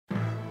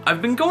I've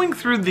been going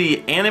through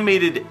the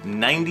animated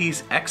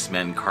 90s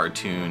X-Men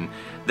cartoon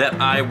that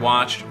I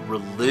watched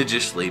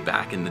religiously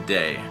back in the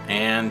day,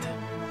 and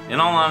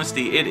in all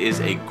honesty, it is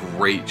a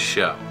great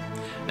show.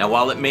 Now,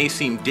 while it may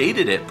seem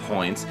dated at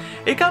points,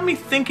 it got me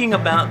thinking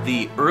about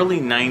the early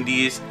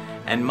 90s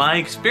and my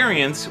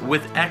experience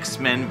with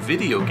X-Men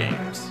video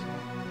games.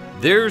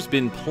 There's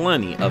been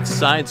plenty of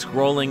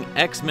side-scrolling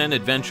X-Men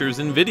adventures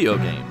in video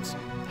games.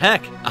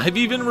 Heck, I've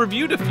even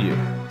reviewed a few.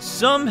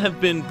 Some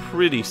have been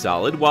pretty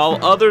solid, while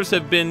others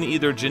have been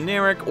either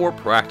generic or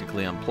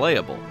practically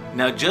unplayable.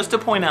 Now, just to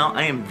point out,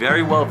 I am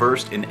very well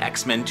versed in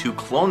X-Men 2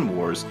 Clone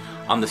Wars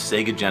on the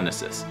Sega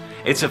Genesis.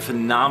 It's a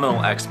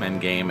phenomenal X-Men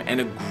game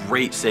and a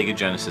great Sega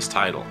Genesis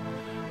title.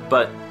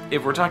 But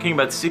if we're talking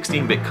about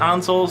 16-bit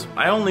consoles,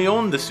 I only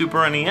owned the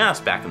Super NES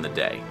back in the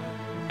day.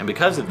 And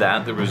because of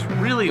that, there was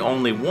really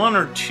only one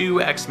or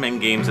two X-Men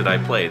games that I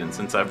played, and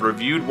since I've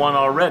reviewed one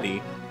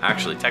already,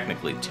 actually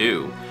technically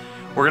two,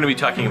 we're going to be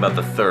talking about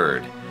the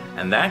third,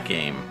 and that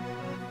game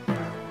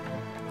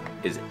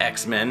is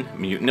X-Men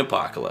Mutant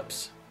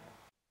Apocalypse.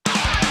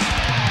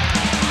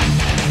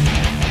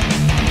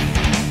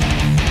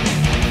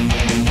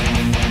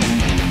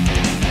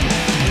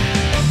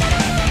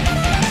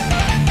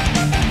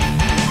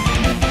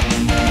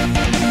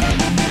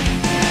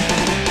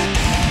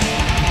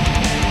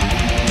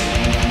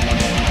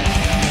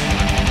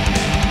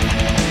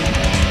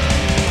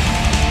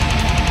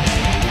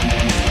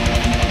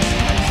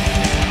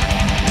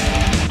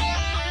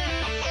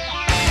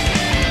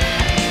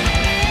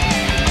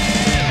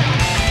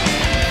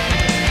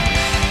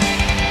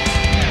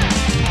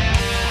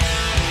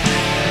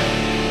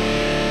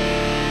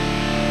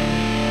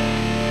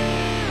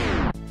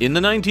 In the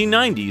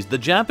 1990s, the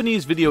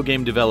Japanese video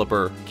game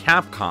developer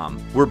Capcom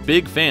were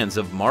big fans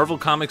of Marvel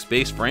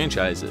Comics-based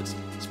franchises,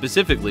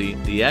 specifically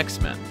the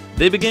X-Men.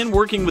 They began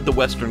working with the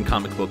Western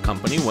comic book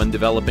company when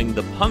developing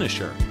The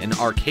Punisher, an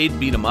arcade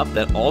beat-em-up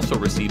that also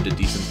received a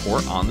decent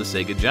port on the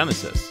Sega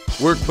Genesis.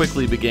 Work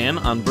quickly began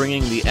on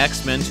bringing the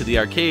X-Men to the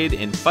arcade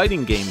in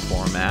fighting game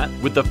format,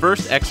 with the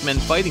first X-Men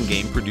fighting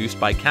game produced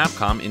by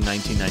Capcom in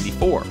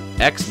 1994,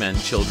 X-Men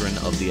Children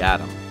of the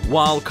Atom.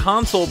 While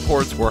console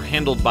ports were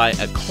handled by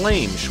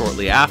Acclaim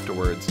shortly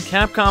afterwards,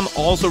 Capcom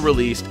also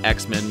released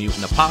X-Men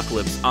Mutant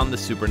Apocalypse on the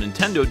Super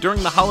Nintendo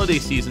during the holiday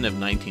season of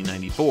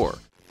 1994.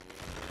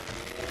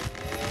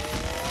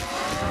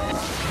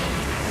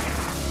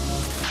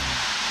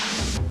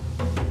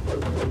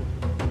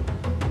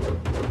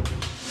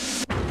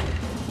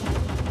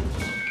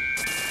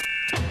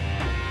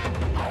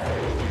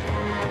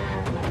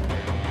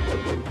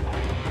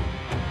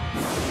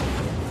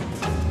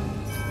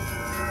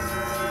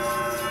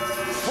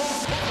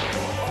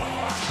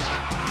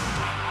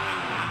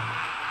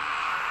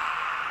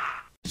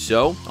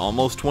 So,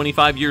 almost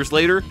 25 years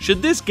later,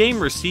 should this game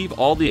receive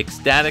all the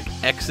ecstatic,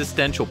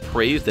 existential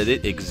praise that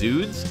it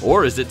exudes?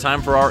 Or is it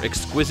time for our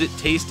exquisite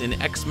taste in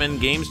X-Men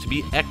games to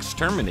be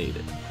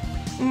exterminated?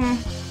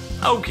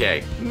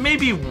 Okay,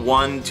 maybe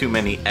one too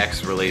many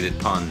X-related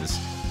puns.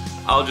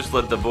 I'll just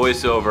let the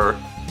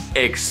voiceover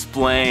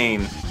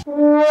explain.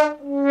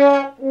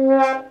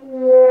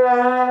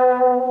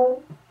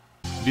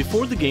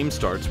 Before the game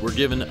starts, we're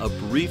given a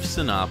brief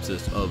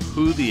synopsis of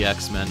who the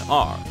X-Men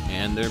are,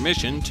 and their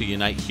mission to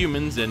unite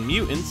humans and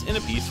mutants in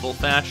a peaceful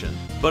fashion.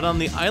 But on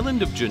the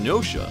island of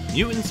Genosha,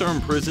 mutants are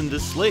imprisoned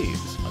as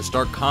slaves, a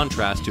stark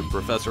contrast to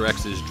Professor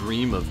X's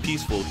dream of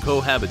peaceful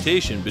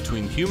cohabitation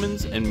between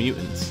humans and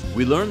mutants.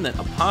 We learn that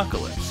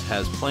Apocalypse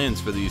has plans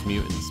for these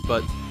mutants,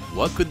 but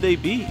what could they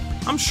be?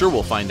 I'm sure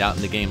we'll find out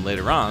in the game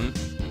later on,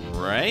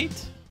 right?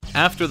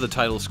 After the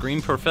title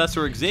screen,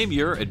 Professor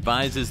Xavier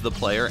advises the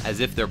player as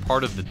if they're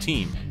part of the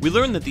team. We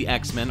learn that the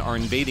X-Men are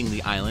invading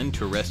the island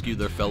to rescue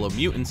their fellow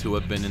mutants who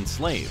have been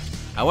enslaved.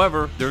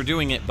 However, they're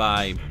doing it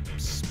by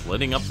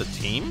splitting up the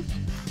team?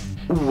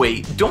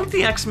 Wait, don't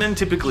the X-Men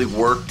typically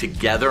work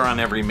together on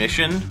every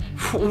mission?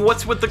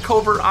 What's with the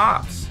covert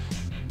ops?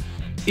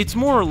 It's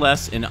more or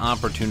less an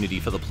opportunity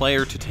for the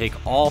player to take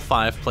all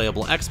 5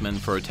 playable X-Men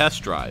for a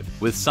test drive,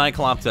 with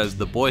Cyclops as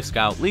the Boy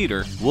Scout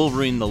leader,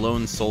 Wolverine the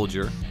lone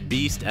soldier,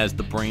 Beast as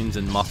the brains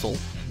and muscle,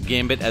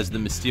 Gambit as the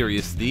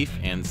mysterious thief,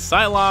 and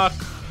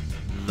Psylocke,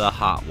 the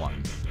hot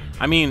one.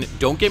 I mean,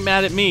 don't get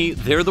mad at me,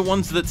 they're the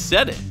ones that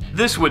said it.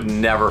 This would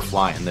never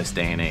fly in this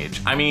day and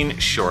age. I mean,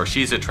 sure,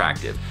 she's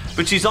attractive,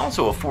 but she's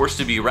also a force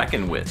to be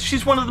reckoned with.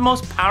 She's one of the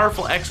most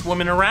powerful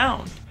X-women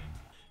around.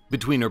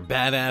 Between her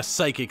badass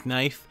psychic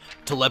knife,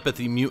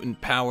 telepathy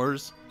mutant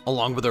powers,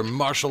 along with her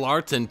martial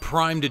arts and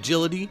primed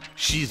agility,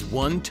 she's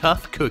one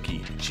tough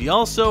cookie. She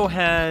also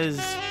has...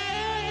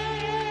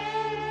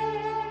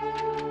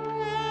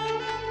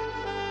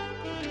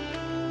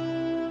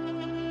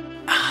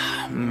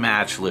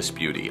 matchless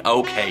beauty.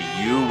 Okay,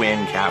 you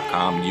win,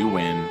 Capcom, you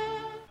win.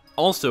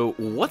 Also,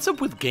 what's up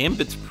with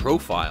Gambit's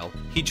profile?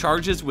 He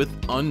charges with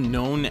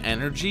unknown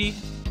energy?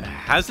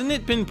 Hasn't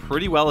it been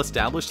pretty well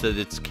established that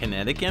it's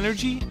kinetic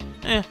energy?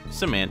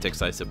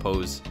 Semantics, I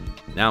suppose.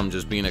 Now I'm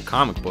just being a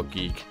comic book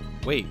geek.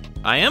 Wait,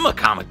 I am a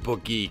comic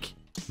book geek!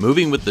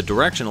 Moving with the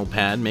directional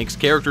pad makes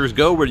characters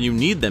go where you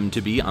need them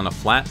to be on a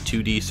flat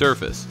 2D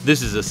surface.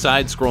 This is a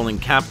side-scrolling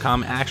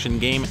Capcom action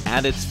game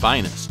at its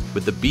finest,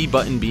 with the B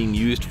button being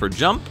used for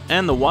jump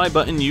and the Y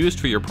button used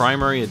for your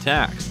primary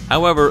attacks.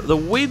 However, the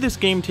way this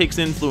game takes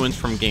influence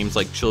from games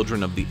like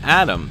Children of the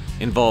Atom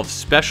involves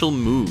special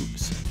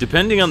moves.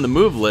 Depending on the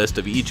move list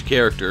of each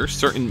character,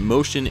 certain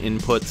motion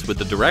inputs with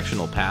the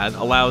directional pad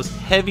allows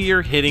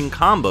heavier hitting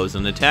combos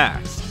and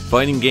attacks.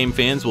 Fighting game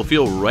fans will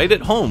feel right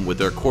at home with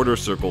their quarter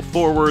circle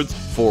forwards,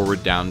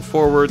 forward down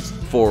forwards,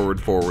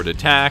 forward forward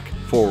attack,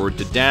 forward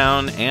to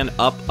down, and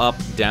up up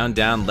down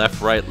down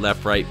left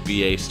right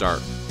BA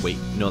start. Wait,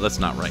 no, that's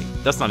not right.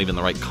 That's not even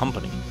the right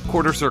company.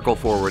 Quarter circle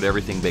forward,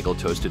 everything bagel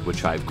toasted with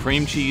chive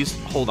cream cheese.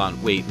 Hold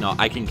on, wait, no,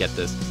 I can get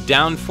this.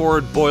 Down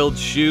forward boiled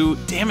shoe.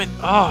 Damn it,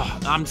 oh,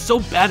 I'm so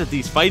bad at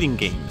these fighting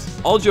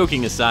games. All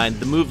joking aside,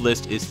 the move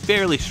list is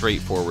fairly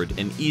straightforward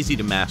and easy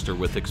to master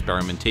with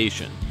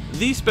experimentation.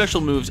 These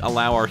special moves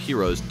allow our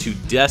heroes to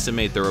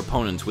decimate their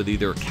opponents with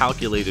either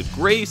calculated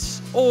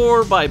grace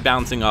or by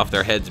bouncing off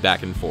their heads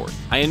back and forth.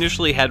 I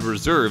initially had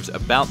reserves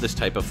about this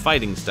type of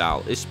fighting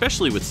style,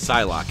 especially with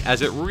Psylocke,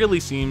 as it really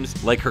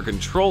seems like her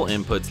control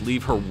inputs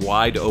leave her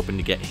wide open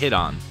to get hit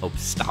on. Oh,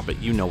 stop it,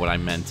 you know what I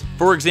meant.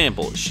 For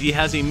example, she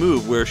has a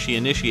move where she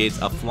initiates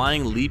a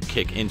flying leap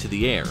kick into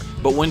the air,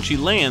 but when she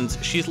lands,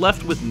 she's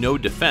left with no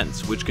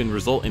defense, which can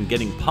result in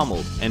getting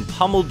pummeled, and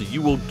pummeled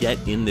you will get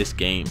in this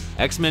game.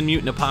 X-Men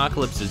Mutant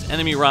Apocalypse's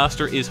enemy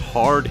roster is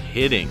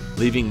hard-hitting,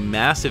 leaving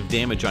massive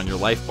damage on your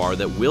life bar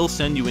that will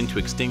send you into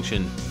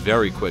extinction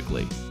very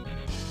quickly.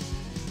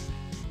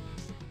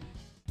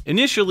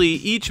 Initially,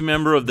 each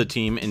member of the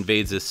team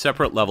invades a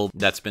separate level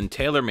that's been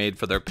tailor-made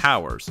for their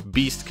powers.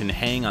 Beast can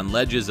hang on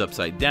ledges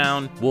upside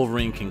down,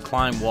 Wolverine can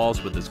climb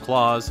walls with his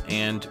claws,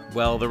 and,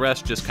 well, the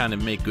rest just kind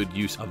of make good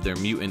use of their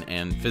mutant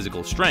and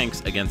physical strengths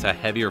against a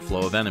heavier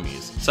flow of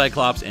enemies.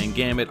 Cyclops and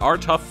Gambit are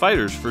tough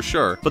fighters for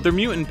sure, but their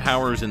mutant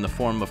powers in the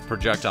form of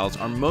projectiles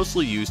are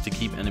mostly used to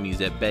keep enemies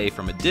at bay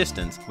from a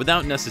distance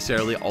without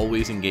necessarily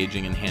always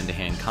engaging in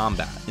hand-to-hand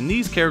combat. In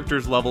these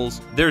characters'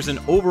 levels, there's an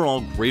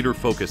overall greater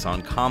focus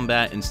on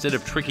combat instead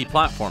of tricky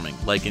platforming,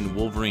 like in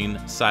Wolverine,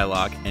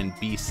 Psylocke, and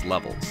Beast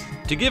levels.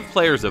 To give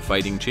players a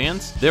fighting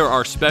chance, there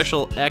are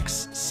special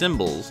X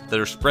symbols that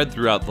are spread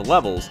throughout the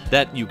levels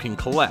that you can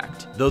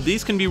collect, though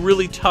these can be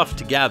really tough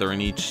to gather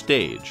in each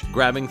stage.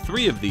 Grabbing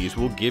 3 of these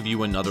will give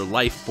you another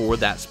life for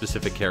that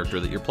specific character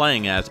that you're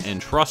playing as,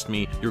 and trust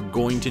me, you're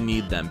going to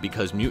need them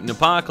because Mutant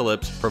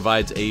Apocalypse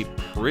provides a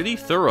pretty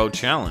thorough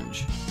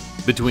challenge.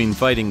 Between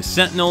fighting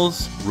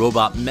sentinels,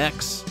 robot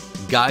mechs,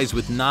 guys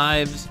with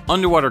knives,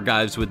 underwater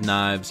guys with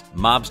knives,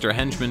 mobster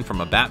henchmen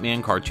from a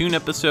Batman cartoon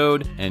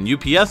episode, and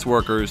UPS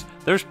workers,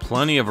 there's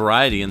plenty of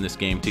variety in this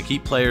game to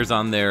keep players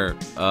on their,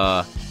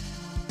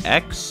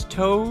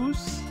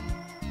 X-toes?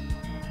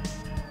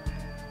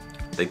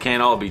 They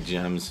can't all be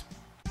gems.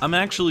 I'm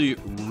actually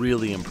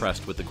really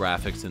impressed with the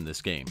graphics in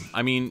this game.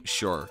 I mean,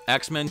 sure,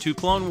 X-Men 2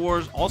 Clone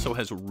Wars also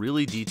has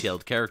really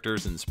detailed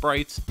characters and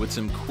sprites with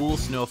some cool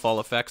snowfall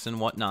effects and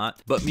whatnot,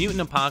 but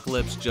Mutant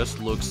Apocalypse just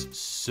looks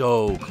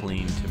so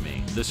clean to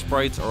me. The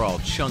sprites are all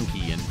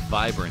chunky and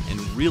vibrant and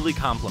really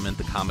complement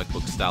the comic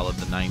book style of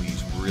the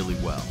 90s really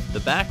well. The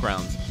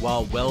backgrounds,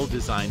 while well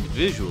designed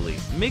visually,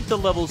 make the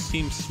levels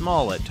seem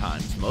small at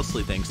times,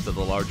 mostly thanks to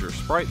the larger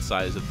sprite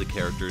size of the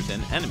characters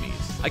and enemies.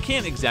 I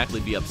can't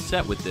exactly be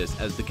upset with this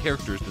as the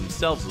characters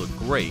themselves look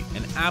great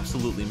and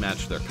absolutely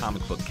match their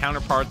comic book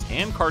counterparts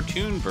and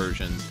cartoon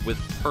versions with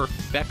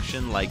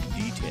perfection-like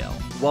detail.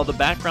 While the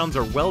backgrounds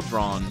are well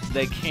drawn,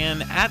 they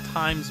can at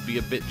times be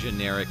a bit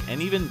generic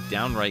and even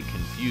downright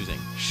confusing.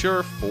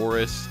 Sure,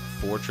 forests,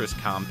 fortress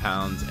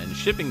compounds, and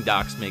shipping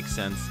docks make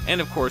sense,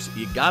 and of course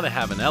you gotta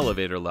have an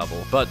elevator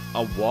level, but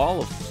a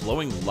wall of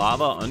flowing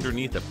lava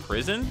underneath a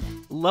prison?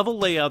 Level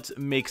layouts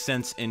make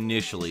sense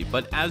initially,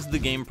 but as the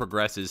game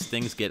progresses,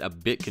 things get a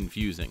bit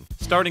confusing.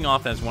 Starting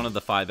off as one of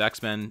the 5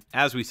 X-Men,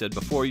 as we said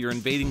before, you're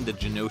invading the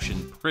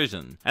Genosian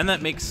prison. And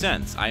that makes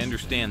sense, I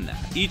understand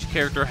that. Each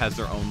character has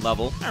their own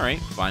level, alright,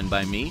 fine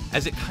by me,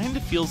 as it kind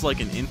of feels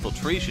like an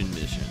infiltration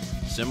mission,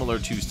 similar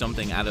to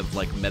something out of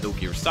like Metal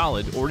Gear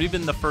Solid or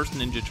even the first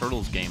Ninja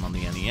Turtles game on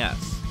the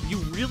NES. You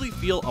really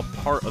feel a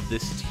part of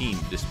this team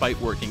despite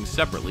working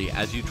separately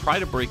as you try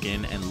to break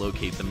in and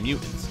locate the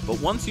mutants, but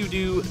once you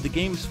do, the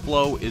game's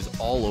flow is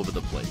all over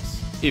the place.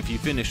 If you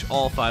finish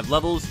all 5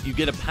 levels, you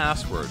get a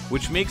password,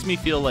 which makes me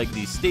feel like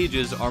these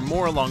stages are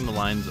more along the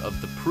lines of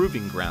the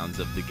proving grounds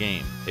of the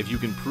game. If you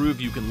can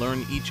prove you can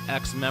learn each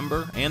X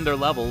member and their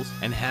levels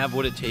and have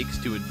what it takes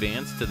to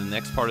advance to the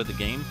next part of the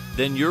game,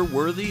 then you're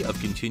worthy of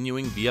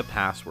continuing via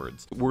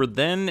passwords. We're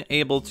then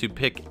able to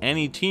pick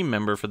any team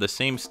member for the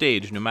same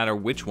stage no matter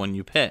which one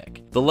you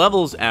pick. The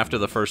levels after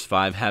the first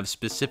 5 have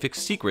specific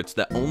secrets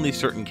that only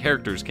certain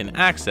characters can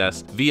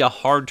access via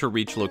hard to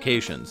reach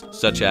locations,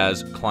 such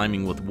as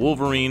climbing with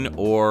Wolverine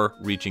or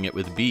reaching it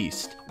with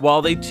Beast.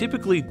 While they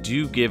typically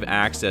do give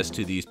access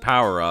to these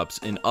power-ups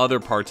in other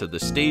parts of the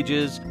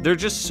stages, they're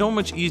just so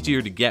much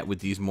easier to get with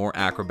these more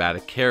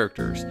acrobatic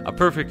characters. A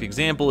perfect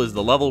example is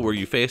the level where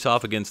you face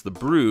off against the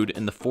Brood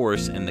in the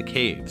forests and the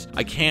caves.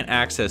 I can't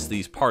access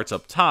these parts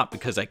up top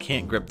because I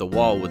can't grip the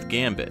wall with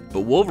Gambit, but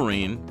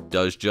Wolverine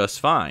does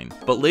just fine.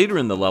 But later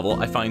in the level,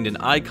 I find an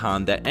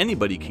icon that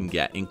anybody can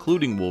get,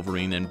 including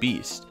Wolverine and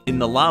Beast. In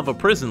the lava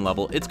prison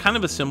level, it's kind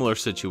of a similar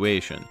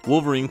situation.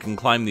 Wolverine can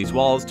climb these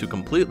walls to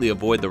completely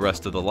avoid the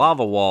rest of the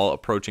lava wall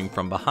approaching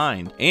from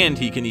behind, and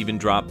he can even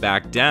drop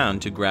back down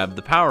to grab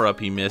the power-up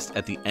he missed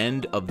at the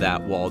end of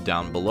that wall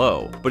down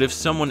below. But if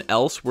someone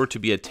else were to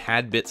be a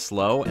tad bit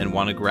slow and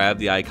want to grab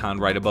the icon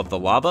right above the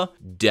lava,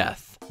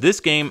 death. This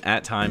game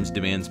at times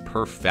demands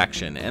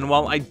perfection, and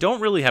while I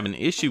don't really have an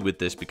issue with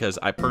this because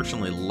I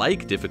personally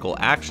like difficult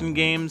action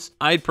games,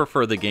 I'd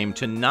prefer the game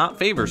to not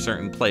favor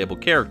certain playable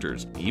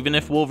characters, even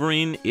if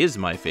Wolverine is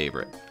my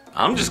favorite.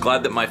 I'm just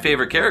glad that my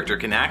favorite character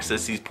can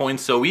access these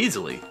points so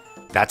easily.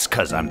 That's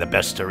 'cause I'm the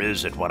best there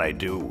is at what I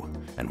do,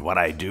 and what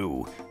I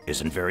do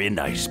isn't very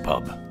nice,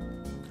 bub.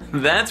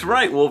 That's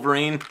right,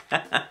 Wolverine.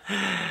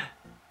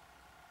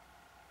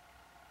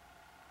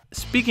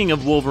 Speaking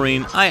of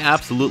Wolverine, I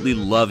absolutely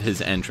love his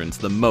entrance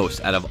the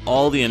most out of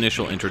all the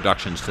initial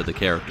introductions to the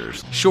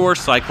characters. Sure,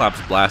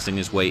 Cyclops blasting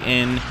his way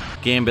in,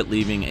 Gambit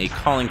leaving a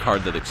calling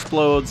card that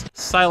explodes,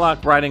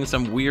 Psylocke riding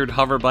some weird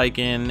hoverbike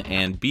in,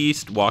 and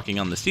Beast walking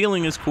on the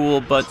ceiling is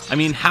cool, but I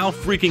mean, how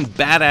freaking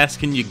badass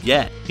can you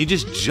get? He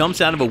just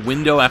jumps out of a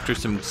window after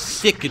some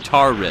sick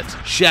guitar riffs,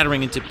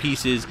 shattering into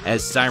pieces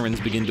as sirens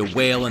begin to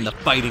wail and the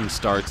fighting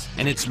starts,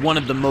 and it's one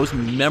of the most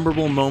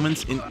memorable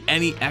moments in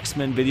any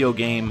X-Men video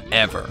game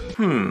ever.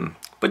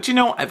 But you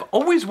know, I've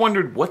always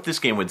wondered what this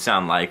game would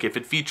sound like if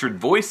it featured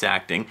voice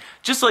acting,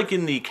 just like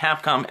in the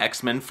Capcom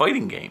X-Men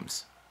fighting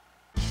games.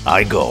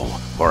 I go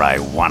where I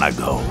wanna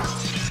go.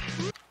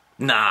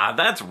 Nah,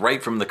 that's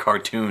right from the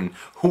cartoon.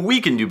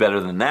 We can do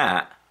better than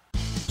that.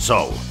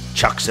 So,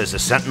 Chuck says the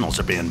Sentinels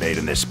are being made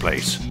in this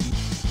place.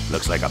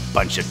 Looks like a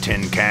bunch of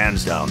tin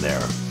cans down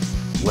there.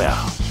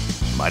 Well,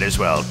 might as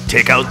well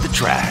take out the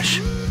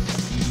trash.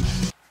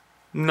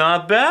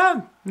 Not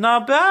bad,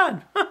 not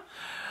bad.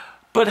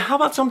 But how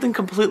about something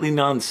completely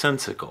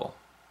nonsensical?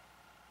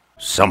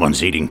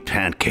 Someone's eating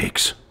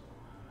pancakes.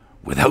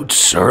 Without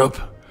syrup?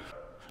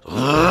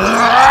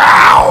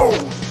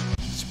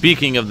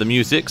 Speaking of the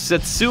music,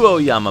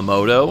 Setsuo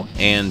Yamamoto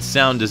and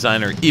sound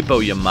designer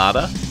Ippo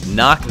Yamada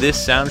knock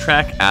this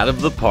soundtrack out of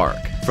the park.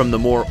 From the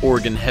more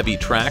organ-heavy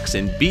tracks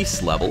in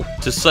Beast's level,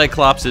 to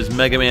Cyclops'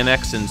 Mega Man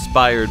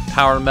X-inspired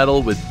power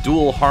metal with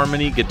dual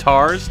harmony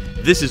guitars,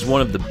 this is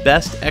one of the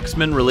best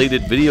X-Men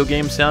related video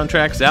game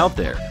soundtracks out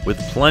there, with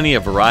plenty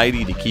of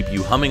variety to keep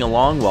you humming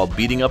along while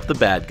beating up the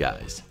bad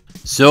guys.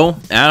 So,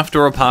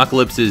 after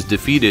Apocalypse is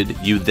defeated,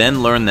 you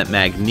then learn that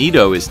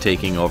Magneto is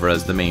taking over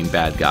as the main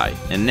bad guy,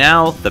 and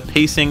now the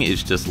pacing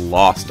is just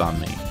lost on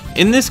me.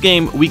 In this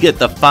game, we get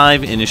the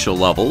 5 initial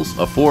levels,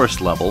 a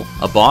forest level,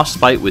 a boss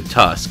fight with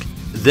Tusk,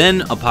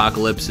 then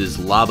Apocalypse's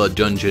lava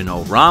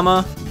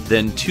dungeon-o-rama,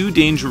 then 2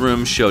 Danger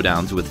Room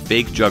showdowns with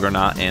fake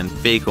Juggernaut and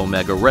fake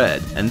Omega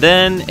Red, and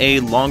then a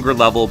longer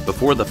level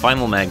before the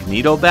final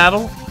Magneto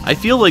battle? I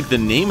feel like the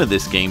name of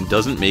this game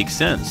doesn't make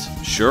sense.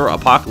 Sure,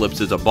 Apocalypse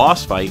is a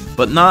boss fight,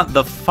 but not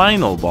the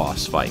final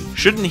boss fight.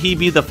 Shouldn't he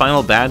be the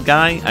final bad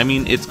guy? I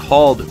mean, it's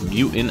called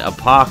Mutant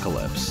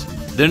Apocalypse.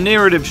 The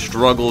narrative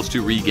struggles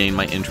to regain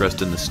my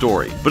interest in the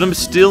story, but I'm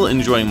still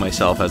enjoying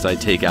myself as I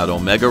take out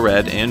Omega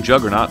Red and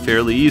Juggernaut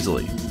fairly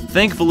easily.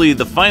 Thankfully,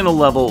 the final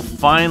level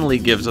finally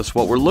gives us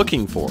what we're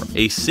looking for,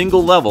 a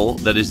single level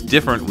that is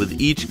different with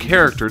each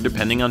character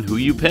depending on who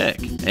you pick,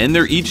 and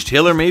they're each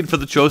tailor-made for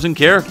the chosen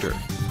character.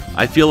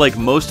 I feel like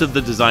most of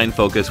the design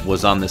focus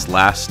was on this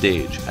last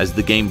stage, as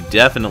the game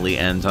definitely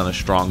ends on a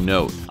strong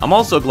note. I'm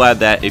also glad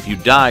that if you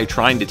die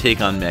trying to take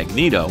on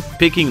Magneto,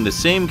 picking the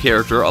same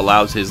character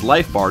allows his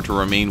life bar to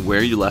remain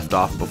where you left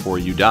off before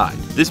you died.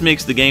 This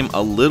makes the game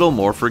a little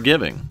more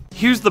forgiving.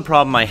 Here's the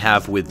problem I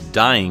have with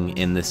dying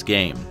in this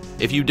game.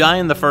 If you die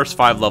in the first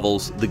 5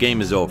 levels, the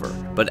game is over,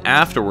 but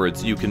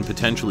afterwards you can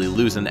potentially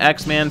lose an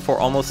X-Man for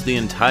almost the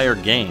entire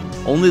game.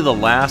 Only the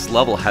last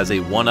level has a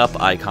 1-up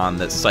icon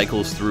that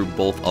cycles through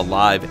both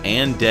alive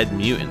and dead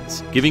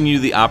mutants, giving you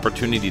the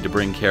opportunity to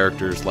bring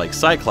characters like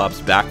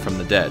Cyclops back from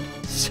the dead.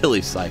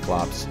 Silly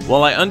Cyclops.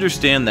 While I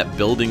understand that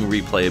building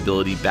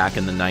replayability back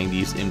in the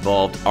 90s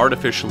involved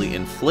artificially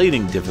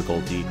inflating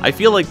difficulty, I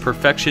feel like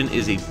perfection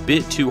is a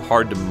bit too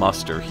hard to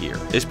muster here,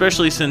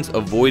 especially since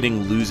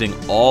avoiding losing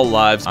all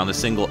lives on a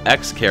single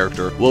X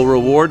character will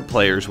reward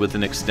players with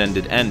an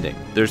extended ending.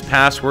 There's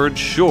passwords,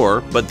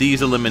 sure, but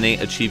these eliminate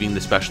achieving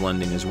the special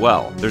ending as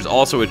well. There's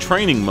also a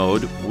training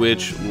mode,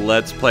 which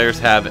lets players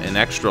have an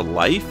extra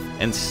life,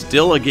 and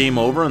still a game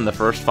over in the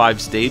first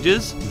 5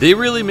 stages. They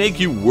really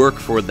make you work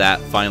for that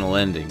final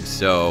ending,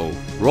 so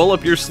roll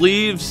up your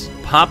sleeves,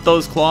 pop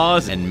those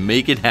claws, and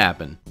make it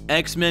happen.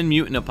 X-Men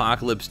Mutant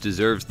Apocalypse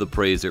deserves the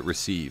praise it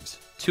receives.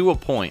 to a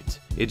point.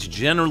 It's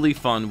generally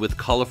fun with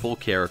colorful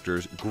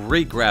characters,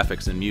 great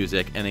graphics and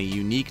music, and a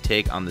unique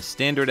take on the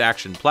standard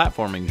action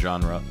platforming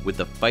genre with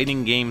the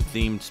fighting game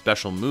themed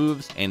special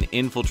moves and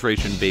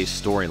infiltration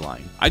based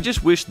storyline. I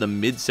just wish the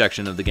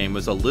midsection of the game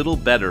was a little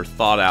better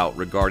thought out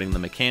regarding the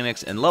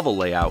mechanics and level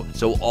layout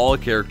so all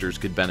characters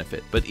could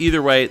benefit. But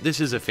either way,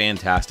 this is a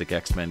fantastic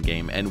X-Men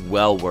game and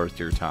well worth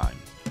your time.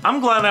 I'm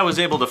glad I was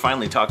able to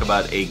finally talk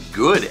about a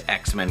good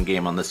X-Men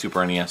game on the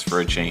Super NES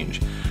for a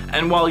change.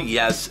 And while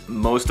yes,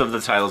 most of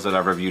the titles that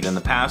I've reviewed in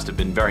the past have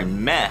been very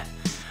meh,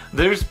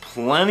 there's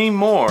plenty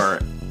more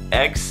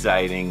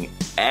exciting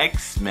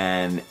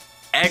X-Men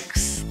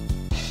X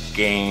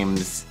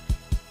games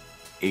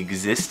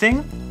existing?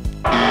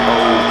 Okay.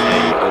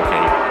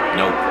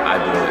 Nope,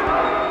 I blew it.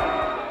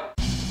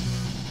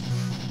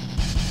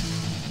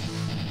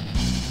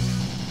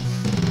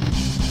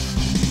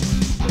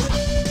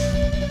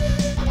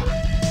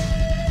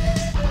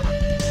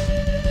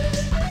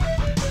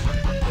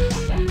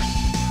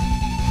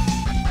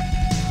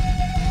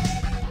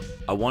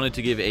 I wanted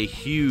to give a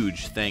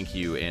huge thank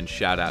you and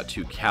shout out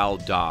to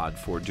Dodd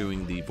for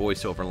doing the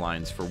voiceover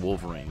lines for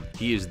Wolverine.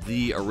 He is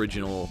the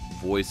original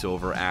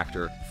voiceover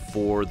actor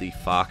for the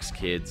Fox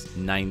Kids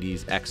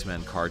 90s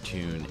X-Men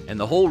cartoon, and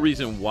the whole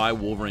reason why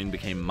Wolverine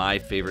became my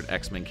favorite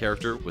X-Men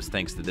character was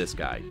thanks to this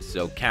guy.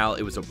 So Cal,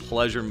 it was a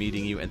pleasure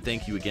meeting you, and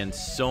thank you again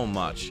so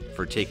much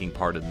for taking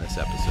part in this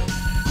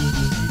episode.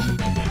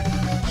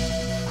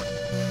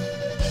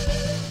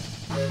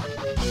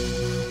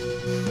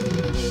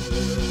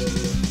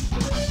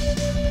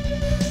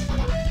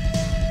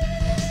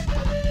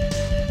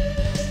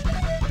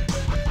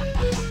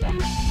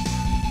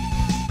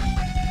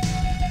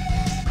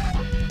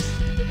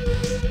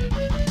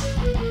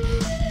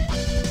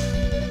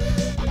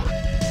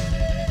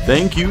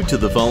 Thank you to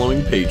the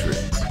following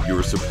patrons.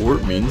 Your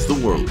support means the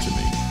world to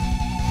me.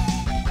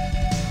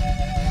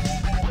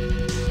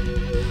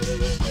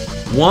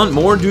 Want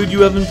more Dude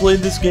You Haven't Played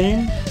This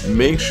Game?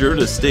 Make sure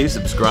to stay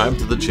subscribed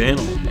to the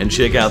channel and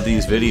check out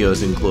these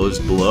videos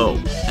enclosed below.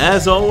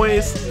 As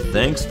always,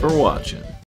 thanks for watching.